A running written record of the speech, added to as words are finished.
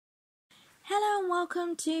Hello and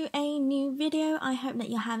welcome to a new video. I hope that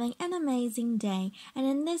you're having an amazing day, and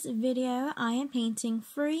in this video I am painting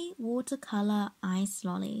 3 watercolor ice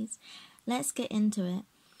lollies. Let's get into it.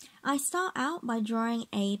 I start out by drawing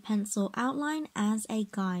a pencil outline as a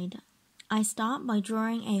guide. I start by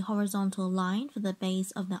drawing a horizontal line for the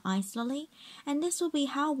base of the ice lolly, and this will be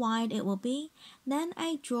how wide it will be. Then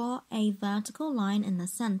I draw a vertical line in the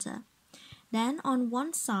center. Then on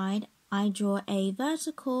one side I draw a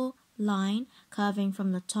vertical line curving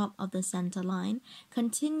from the top of the center line,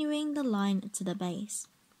 continuing the line to the base.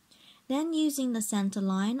 Then using the center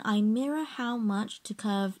line, I mirror how much to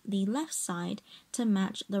curve the left side to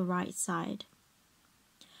match the right side.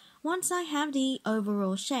 Once I have the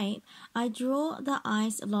overall shape, I draw the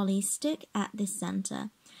ice lolly stick at the center,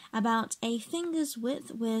 about a finger's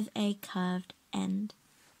width with a curved end.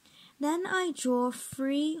 Then I draw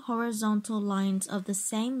 3 horizontal lines of the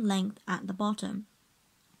same length at the bottom.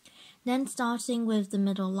 Then starting with the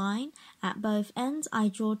middle line, at both ends I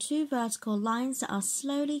draw 2 vertical lines that are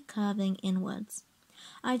slowly curving inwards.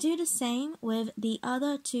 I do the same with the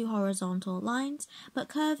other 2 horizontal lines, but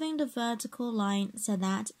curving the vertical line so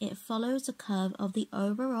that it follows the curve of the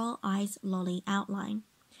overall ice lolly outline.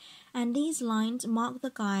 And these lines mark the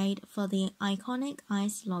guide for the iconic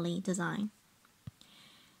ice lolly design.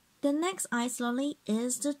 The next ice lolly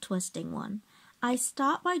is the twisting one. I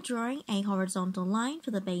start by drawing a horizontal line for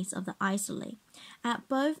the base of the ice lolly. At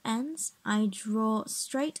both ends, I draw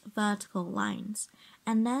straight vertical lines,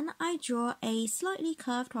 and then I draw a slightly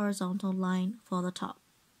curved horizontal line for the top.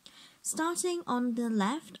 Starting on the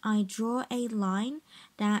left, I draw a line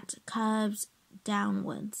that curves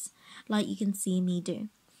downwards, like you can see me do.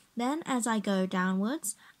 Then as I go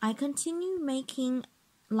downwards, I continue making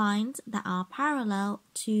lines that are parallel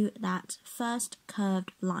to that first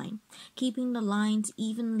curved line, keeping the lines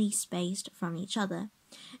evenly spaced from each other.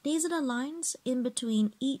 These are the lines in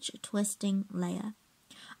between each twisting layer.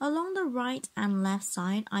 Along the right and left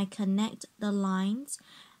side, I connect the lines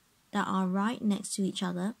that are right next to each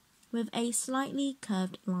other with a slightly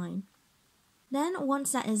curved line. Then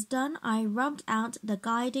once that is done, I rubbed out the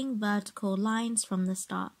guiding vertical lines from the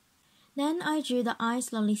start. Then I drew the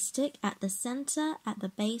ice lolly stick at the center at the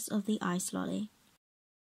base of the ice lolly.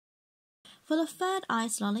 For the third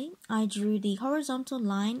ice lolly, I drew the horizontal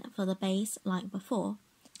line for the base like before.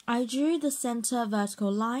 I drew the center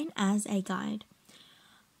vertical line as a guide.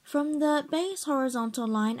 From the base horizontal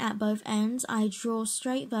line at both ends, I draw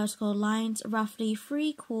straight vertical lines roughly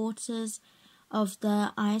 3/4 of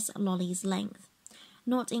the ice lolly's length,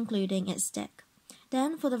 not including its stick.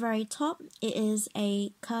 Then for the very top, it is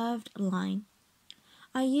a curved line.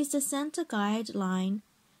 I use the center guide line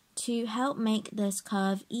to help make this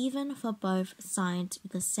curve even for both sides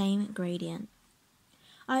with the same gradient.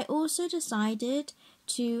 I also decided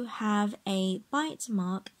to have a bite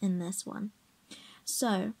mark in this one.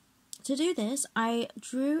 So, to do this, I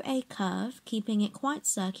drew a curve, keeping it quite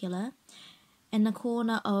circular, in the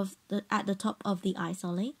corner at the top of the ice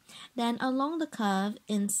lolly. Then along the curve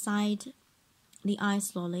inside the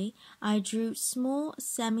ice lolly, I drew small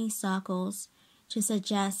semicircles to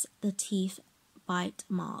suggest the teeth bite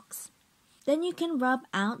marks. Then you can rub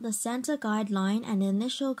out the center guide line and the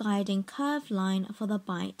initial guiding curve line for the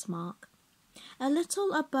bite mark. A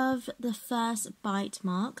little above the first bite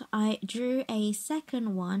mark, I drew a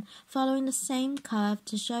second one following the same curve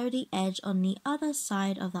to show the edge on the other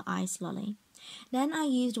side of the ice lolly. Then I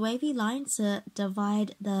used wavy lines to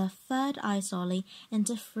divide the third ice lolly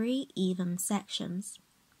into 3 even sections.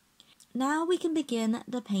 Now we can begin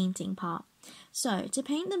the painting part. So, to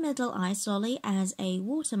paint the middle ice lolly as a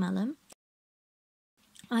watermelon,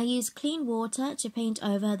 I use clean water to paint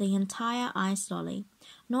over the entire ice lolly,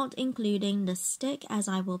 not including the stick as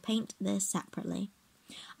I will paint this separately.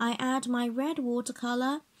 I add my red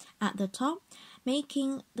watercolor at the top,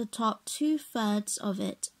 making the top 2/3 of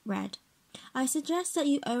it red. I suggest that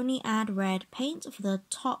you only add red paint for the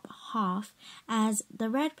top half, as the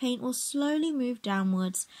red paint will slowly move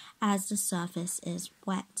downwards as the surface is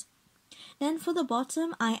wet. Then for the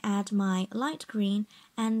bottom, I add my light green,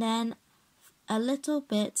 and then a little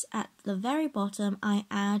bit at the very bottom, I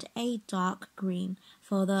add a dark green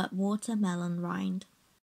for the watermelon rind.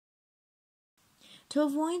 To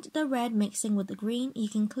avoid the red mixing with the green, you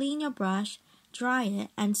can clean your brush, dry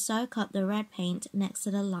it, and soak up the red paint next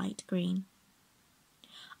to the light green.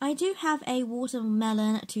 I do have a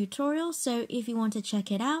watermelon tutorial, so if you want to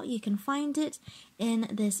check it out, you can find it in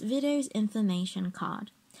this video's information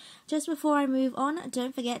card. Just before I move on,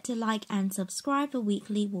 don't forget to like and subscribe for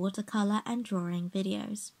weekly watercolor and drawing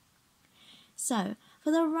videos. So,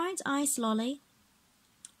 for the right ice lolly,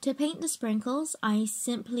 To paint the sprinkles, I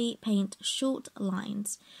simply paint short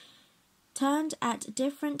lines, turned at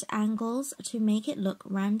different angles to make it look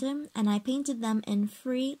random, and I painted them in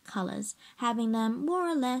 3 colors, having them more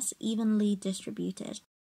or less evenly distributed.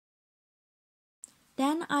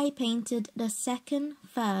 Then I painted the second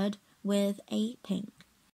third with a pink.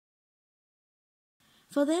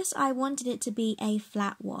 For this, I wanted it to be a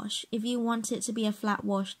flat wash. If you want it to be a flat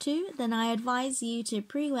wash too, then I advise you to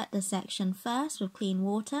pre-wet the section first with clean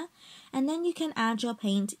water, and then you can add your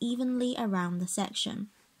paint evenly around the section.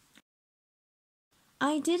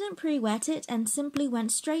 I didn't pre-wet it and simply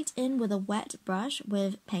went straight in with a wet brush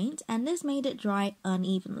with paint, and this made it dry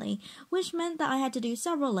unevenly, which meant that I had to do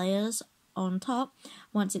several layers on top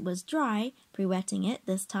once it was dry, pre-wetting it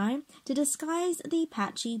this time, to disguise the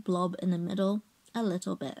patchy blob in the middle a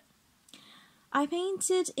little bit. I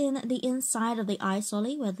painted in the inside of the ice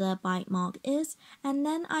lolly where the bite mark is, and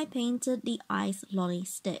then I painted the ice lolly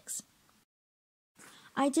sticks.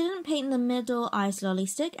 I didn't paint the middle ice lolly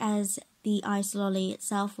stick as the ice lolly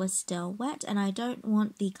itself was still wet and I don't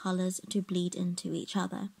want the colours to bleed into each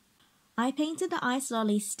other. I painted the ice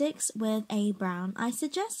lolly sticks with a brown. I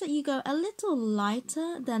suggest that you go a little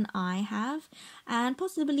lighter than I have and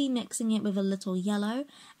possibly mixing it with a little yellow,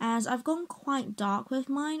 as I've gone quite dark with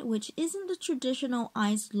mine, which isn't the traditional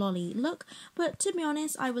ice lolly look, but to be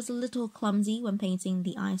honest I was a little clumsy when painting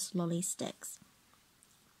the ice lolly sticks.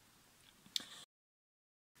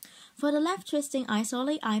 For the left twisting ice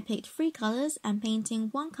lolly, I picked 3 colours and painting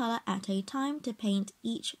 1 colour at a time to paint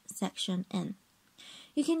each section in.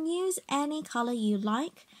 You can use any colour you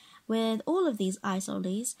like with all of these ice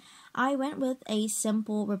lollies. I went with a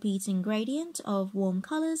simple repeating gradient of warm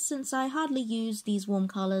colours since I hardly use these warm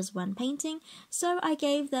colours when painting, so I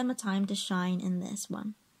gave them a time to shine in this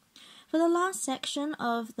one. For the last section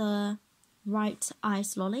of the right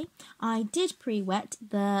ice lolly, I did pre-wet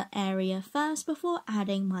the area first before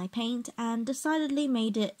adding my paint and decidedly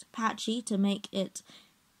made it patchy to make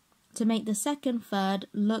the second third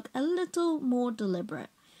look a little more deliberate.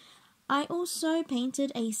 I also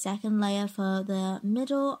painted a second layer for the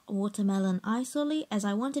middle watermelon ice lolly as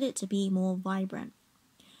I wanted it to be more vibrant.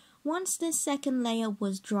 Once this second layer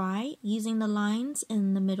was dry, using the lines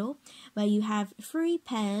in the middle where you have 3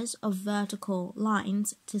 pairs of vertical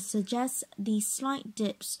lines to suggest the slight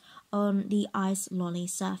dips on the ice lolly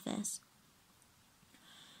surface.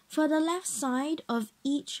 For the left side of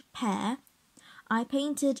each pair, I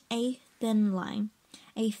painted a thin line,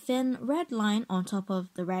 a thin red line on top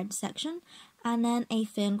of the red section, and then a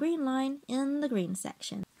thin green line in the green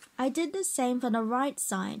section. I did the same for the right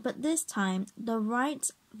side, but this time the right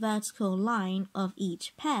vertical line of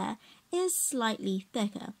each pair is slightly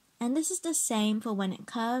thicker, and this is the same for when it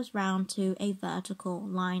curves round to a vertical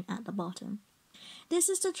line at the bottom. This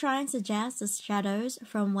is to try and suggest the shadows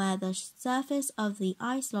from where the surface of the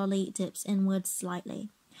ice lolly dips inwards slightly.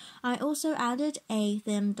 I also added a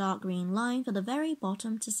thin dark green line for the very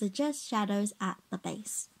bottom to suggest shadows at the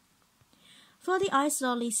base. For the ice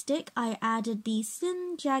lolly stick, I added the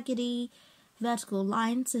thin jaggedy vertical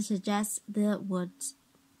line to suggest the wood's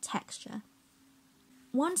texture.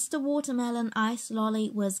 Once the watermelon ice lolly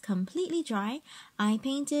was completely dry, I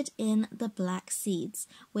painted in the black seeds,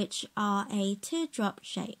 which are a teardrop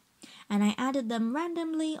shape, and I added them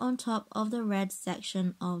randomly on top of the red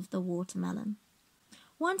section of the watermelon.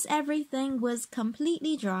 Once everything was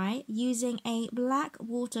completely dry, using a black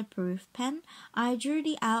waterproof pen, I drew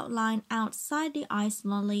the outline outside the ice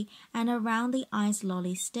lolly and around the ice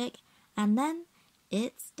lolly stick, and then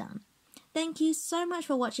it's done. Thank you so much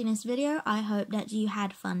for watching this video. I hope that you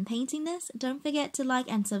had fun painting this. Don't forget to like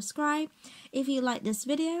and subscribe. If you like this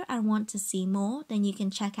video and want to see more, then you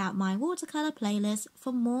can check out my watercolor playlist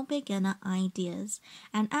for more beginner ideas.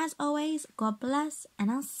 And as always, God bless,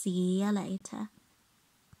 and I'll see you later.